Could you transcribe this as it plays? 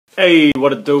Hey,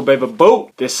 what it do, baby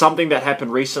boo? There's something that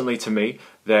happened recently to me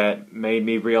that made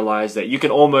me realize that you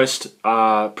can almost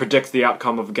predict the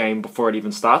outcome of a game before it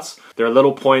even starts. There are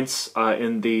little points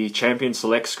in the champion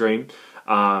select screen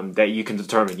that you can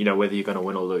determine, whether you're going to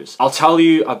win or lose. I'll tell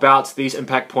you about these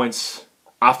impact points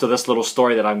after this little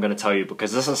story that I'm going to tell you,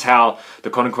 because this is how the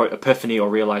quote-unquote epiphany or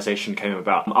realization came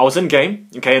about. I was in game,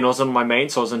 okay, and I was in my main,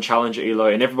 so I was in Challenger Elo,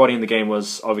 and everybody in the game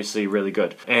was obviously really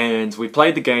good. And we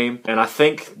played the game, and I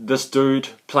think this dude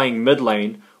playing mid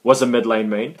lane was a mid lane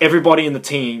main. Everybody in the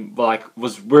team,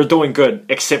 we're doing good,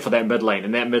 except for that mid lane,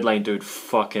 and that mid lane dude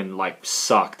fucking,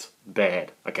 sucked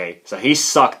bad, okay? So he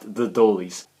sucked the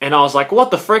doolies. And I was like,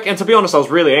 what the frick? And to be honest, I was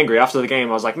really angry after the game.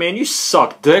 I was like, man, you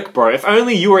suck dick, bro. If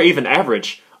only you were even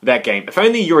average that game. If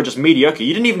only you were just mediocre.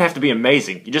 You didn't even have to be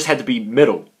amazing. You just had to be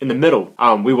middle. In the middle.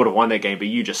 We would have won that game, but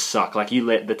you just suck. You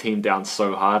let the team down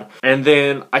so hard. And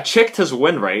then I checked his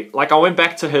win rate. I went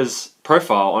back to his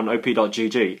profile on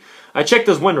op.gg. I checked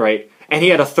his win rate, and he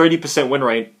had a 30% win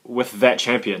rate with that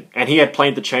champion. And he had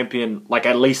played the champion,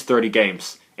 at least 30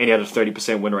 games. And he had a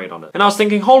 30% win rate on it. And I was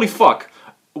thinking, holy fuck.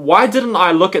 Why didn't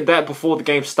I look at that before the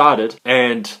game started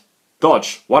and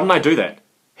dodge? Why didn't I do that?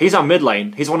 He's our mid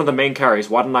lane. He's one of the main carries.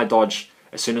 Why didn't I dodge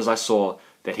as soon as I saw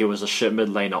that he was a shit mid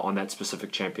laner on that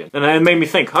specific champion? And it made me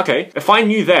think, okay, if I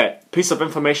knew that piece of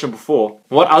information before,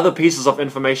 what other pieces of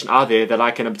information are there that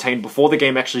I can obtain before the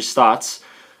game actually starts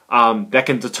that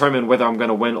can determine whether I'm going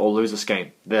to win or lose this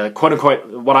game? The quote-unquote,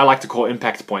 what I like to call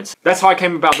impact points. That's how I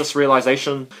came about this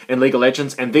realization in League of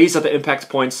Legends, and these are the impact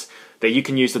points that you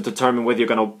can use to determine whether you're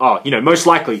going to, most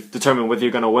likely determine whether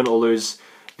you're going to win or lose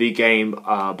the game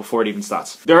before it even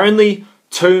starts. There are only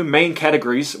two main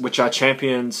categories, which are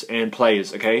champions and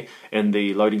players, okay, in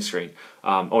the loading screen,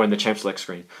 or in the champ select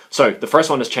screen. So, the first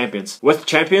one is champions. With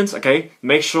champions, okay,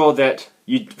 make sure that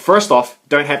you, first off,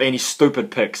 don't have any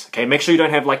stupid picks, okay? Make sure you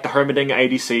don't have, the Hermedinger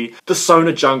ADC, the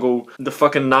Sona jungle, the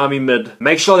fucking Nami mid.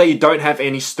 Make sure that you don't have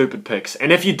any stupid picks.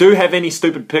 And if you do have any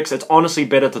stupid picks, it's honestly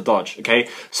better to dodge, okay?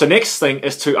 So next thing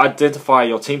is to identify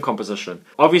your team composition.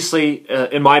 Obviously,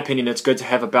 in my opinion, it's good to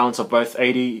have a balance of both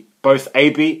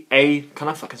can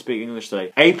I fucking speak English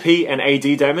today? AP and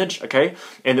AD damage, okay?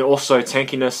 And then also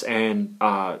tankiness and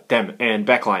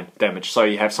backline damage. So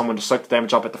you have someone to soak the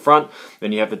damage up at the front,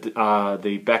 then you have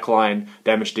the backline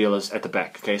damage dealers at the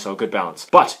back, okay? So a good balance.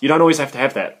 But you don't always have to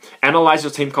have that. Analyze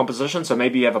your team composition. So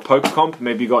maybe you have a poke comp,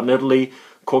 maybe you got Nidalee,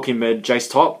 Corki mid, Jace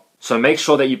top. So make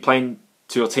sure that you're playing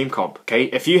to your team comp, okay?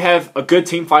 If you have a good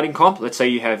team fighting comp, let's say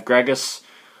you have Gragas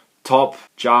top,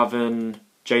 Jarvan,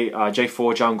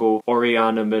 J4 jungle,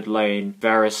 Orianna mid lane,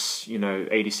 Varus,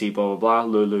 ADC, blah blah blah,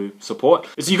 Lulu support.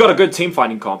 So you got a good team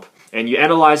fighting comp, and you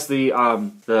analyze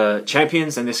the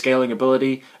champions and their scaling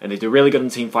ability, and they do really good in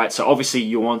team fight. So obviously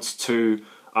you want to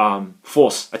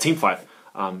force a team fight.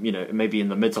 Maybe in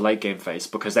the mid to late game phase,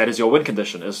 because that is your win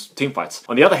condition, is team fights.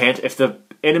 On the other hand, if the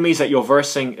enemies that you're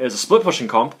versing is a split pushing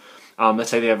comp,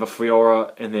 let's say they have a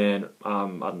Fiora and then, I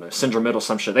don't know, Syndra mid or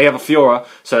some shit. They have a Fiora,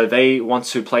 so they want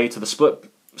to play to the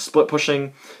split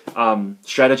pushing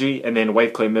strategy and then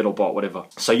wave clear mid or bot, whatever.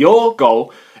 So your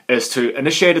goal is to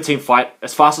initiate a team fight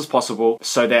as fast as possible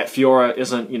so that Fiora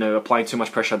isn't, applying too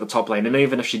much pressure at the top lane. And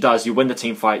even if she does, you win the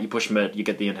team fight, you push mid, you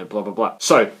get the inhib, blah, blah, blah.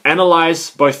 So,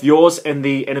 analyze both yours and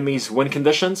the enemy's win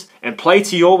conditions, and play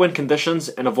to your win conditions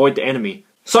and avoid the enemy.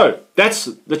 So,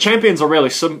 the champions are really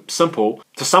simple.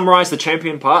 To summarize the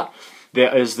champion part,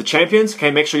 there is the champions,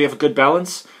 okay, make sure you have a good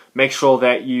balance. Make sure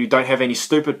that you don't have any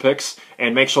stupid picks,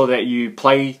 and make sure that you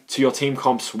play to your team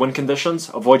comp's win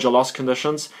conditions, avoid your loss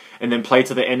conditions, and then play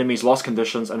to the enemy's loss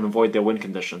conditions and avoid their win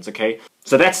conditions, okay?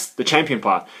 So that's the champion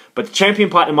part. But the champion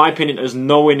part, in my opinion, is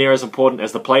nowhere near as important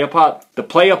as the player part. The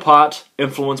player part,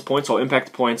 influence points or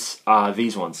impact points, are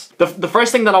these ones. The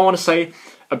first thing that I want to say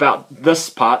about this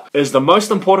part is the most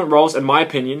important roles, in my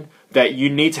opinion, that you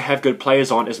need to have good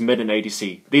players on is mid and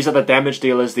ADC. These are the damage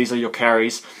dealers, these are your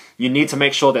carries. You need to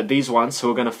make sure that these ones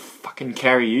who are going to fucking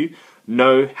carry you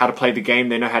know how to play the game,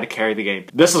 they know how to carry the game.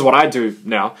 This is what I do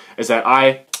now, is that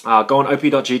I go on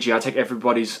op.gg, I take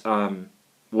everybody's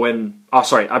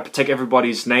I take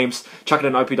everybody's names, chuck it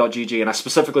in op.gg, and I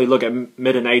specifically look at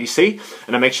mid and ADC,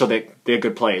 and I make sure that they're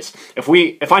good players.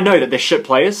 If I know that they're shit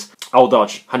players, I'll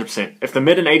dodge, 100%. If the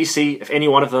mid and ADC, if any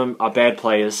one of them are bad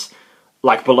players,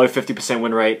 below 50%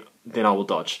 win rate, then I will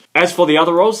dodge. As for the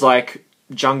other roles,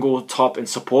 jungle, top, and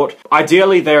support,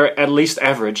 ideally they're at least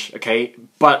average, okay?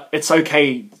 But it's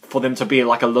okay for them to be a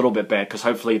little bit bad, because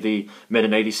hopefully the mid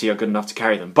and ADC are good enough to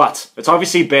carry them. But it's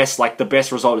obviously best, the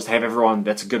best result is to have everyone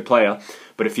that's a good player.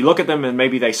 But if you look at them and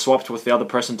maybe they swapped with the other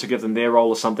person to give them their role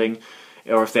or something,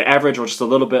 or if they're average or just a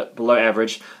little bit below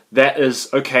average, that is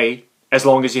okay as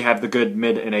long as you have the good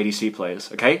mid and ADC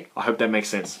players, okay? I hope that makes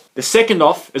sense. The second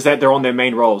off is that they're on their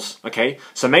main roles, okay?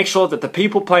 So make sure that the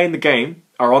people playing the game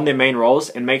are on their main roles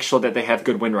and make sure that they have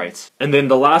good win rates. And then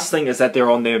the last thing is that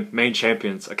they're on their main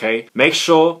champions, okay? Make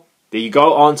sure that you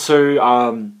go on to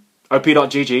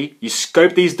op.gg, you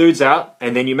scope these dudes out,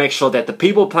 and then you make sure that the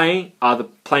people playing are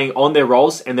playing on their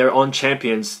roles and they're on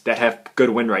champions that have good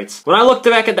win rates. When I looked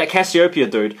back at that Cassiopeia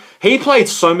dude, he played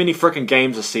so many freaking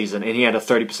games this season and he had a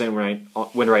 30%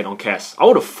 win rate on Cass. I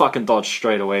would have fucking dodged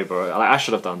straight away, bro. Like, I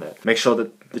should have done that. Make sure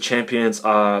that the champions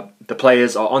are, the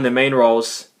players are on their main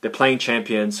roles, they're playing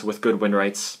champions with good win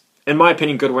rates. In my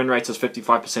opinion, good win rates is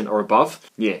 55% or above.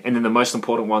 Yeah, and then the most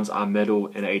important ones are middle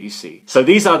and ADC. So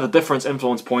these are the difference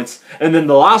influence points. And then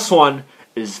the last one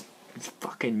is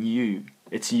fucking you.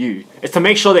 It's you. It's to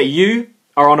make sure that you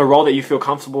are on a role that you feel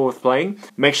comfortable with playing.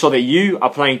 Make sure that you are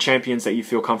playing champions that you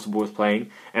feel comfortable with playing,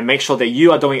 and make sure that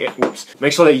you are doing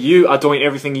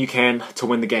everything you can to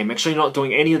win the game. Make sure you're not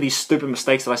doing any of these stupid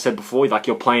mistakes that I said before, like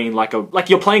you're playing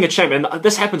you're playing a champ. And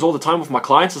this happens all the time with my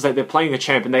clients, is that they're playing a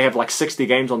champ and they have like 60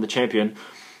 games on the champion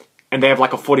and they have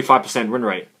like a 45% win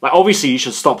rate. Like, obviously you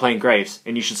should stop playing Graves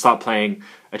and you should start playing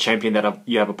a champion that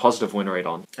you have a positive win rate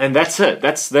on. And that's it.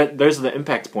 Those are the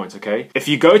impact points, okay? If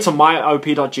you go to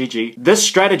myop.gg, this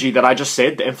strategy that I just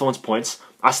said, the influence points,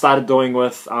 I started doing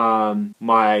with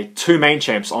my two main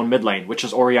champs on mid lane, which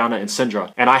is Orianna and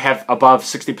Syndra. And I have above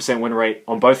 60% win rate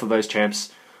on both of those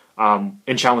champs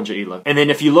in Challenger Elo. And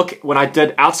then if you look, when I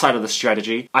did outside of the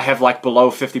strategy, I have like below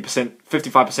 50%,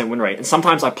 55% win rate. And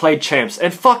sometimes I played champs,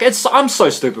 and fuck, I'm so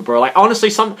stupid, bro. Like,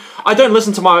 honestly, I don't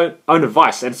listen to my own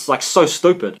advice, and it's like so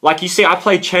stupid. Like, you see, I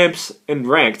played champs in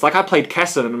ranked. Like, I played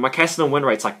Kassadin, and my Kassadin win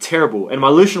rate's like terrible, and my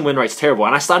Lucian win rate's terrible.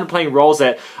 And I started playing roles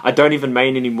that I don't even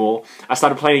main anymore. I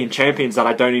started playing champions that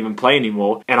I don't even play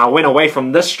anymore. And I went away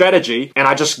from this strategy, and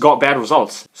I just got bad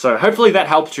results. So hopefully that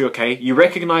helped you, okay? You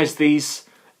recognize these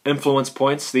influence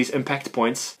points, these impact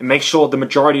points, and make sure the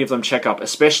majority of them check up,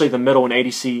 especially the middle and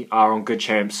ADC are on good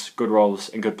champs, good roles,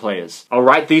 and good players. I'll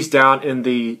write these down in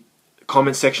the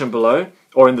comment section below,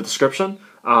 or in the description,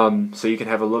 so you can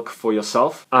have a look for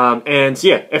yourself. And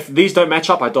yeah, if these don't match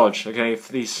up, I dodge, okay? If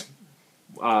these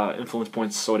influence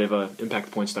points or whatever, impact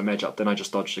points don't match up, then I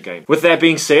just dodge the game. With that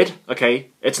being said, okay,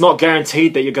 it's not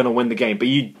guaranteed that you're going to win the game, but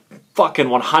you fucking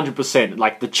 100%,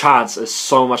 like, the chance is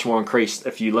so much more increased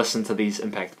if you listen to these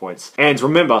impact points. And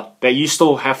remember that you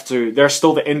still have to, there are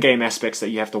still the in-game aspects that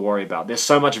you have to worry about. There's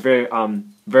so much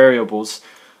variables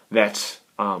that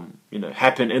you know,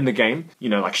 happen in the game, you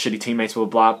know, like shitty teammates, blah,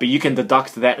 blah, blah, but you can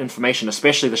deduct that information,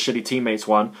 especially the shitty teammates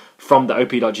one, from the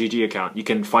op.gg account. You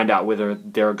can find out whether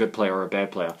they're a good player or a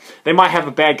bad player. They might have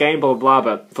a bad game, blah, blah,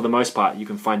 blah, but for the most part, you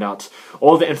can find out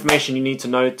all the information you need to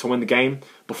know to win the game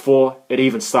before it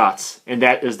even starts. And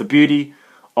that is the beauty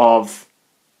of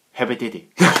Hebedidi.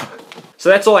 So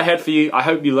that's all I had for you. I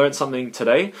hope you learned something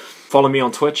today. Follow me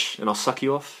on Twitch, and I'll suck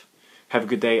you off. Have a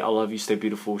good day. I love you. Stay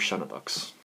beautiful. Shana Ducks.